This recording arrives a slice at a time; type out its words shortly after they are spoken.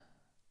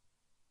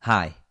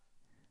Hi,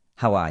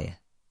 how are you?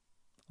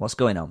 What's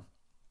going on?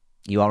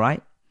 You all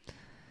right?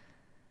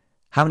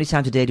 How many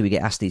times a day do we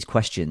get asked these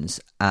questions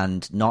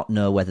and not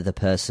know whether the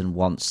person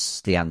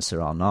wants the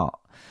answer or not?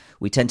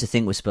 We tend to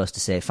think we're supposed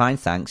to say, fine,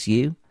 thanks,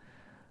 you.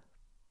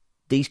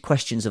 These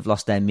questions have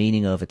lost their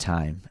meaning over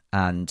time,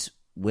 and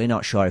we're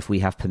not sure if we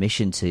have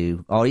permission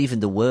to, or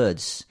even the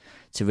words,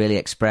 to really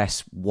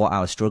express what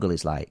our struggle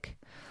is like.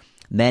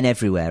 Men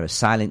everywhere are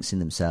silencing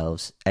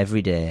themselves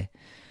every day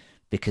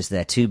because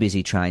they're too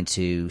busy trying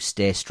to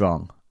stay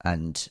strong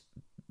and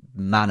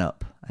man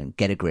up and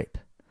get a grip.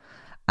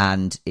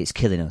 And it's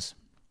killing us.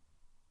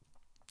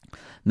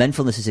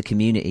 Menfulness is a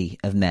community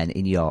of men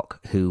in York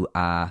who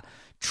are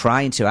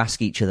trying to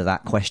ask each other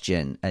that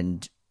question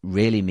and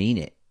really mean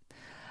it.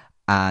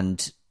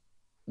 And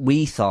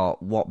we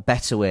thought, what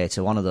better way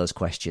to honour those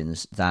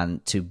questions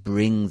than to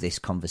bring this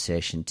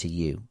conversation to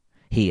you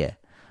here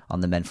on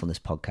the Menfulness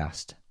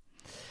podcast.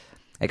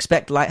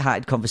 Expect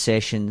light-hearted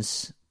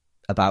conversations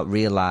about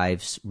real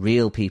lives,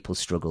 real people's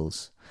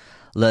struggles.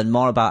 Learn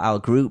more about our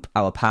group,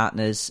 our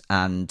partners,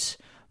 and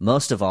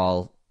most of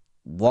all,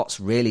 what's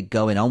really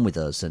going on with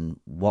us and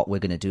what we're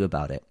going to do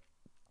about it.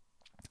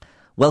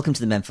 Welcome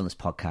to the Menfulness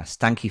podcast.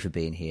 Thank you for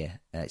being here.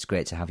 It's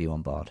great to have you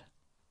on board.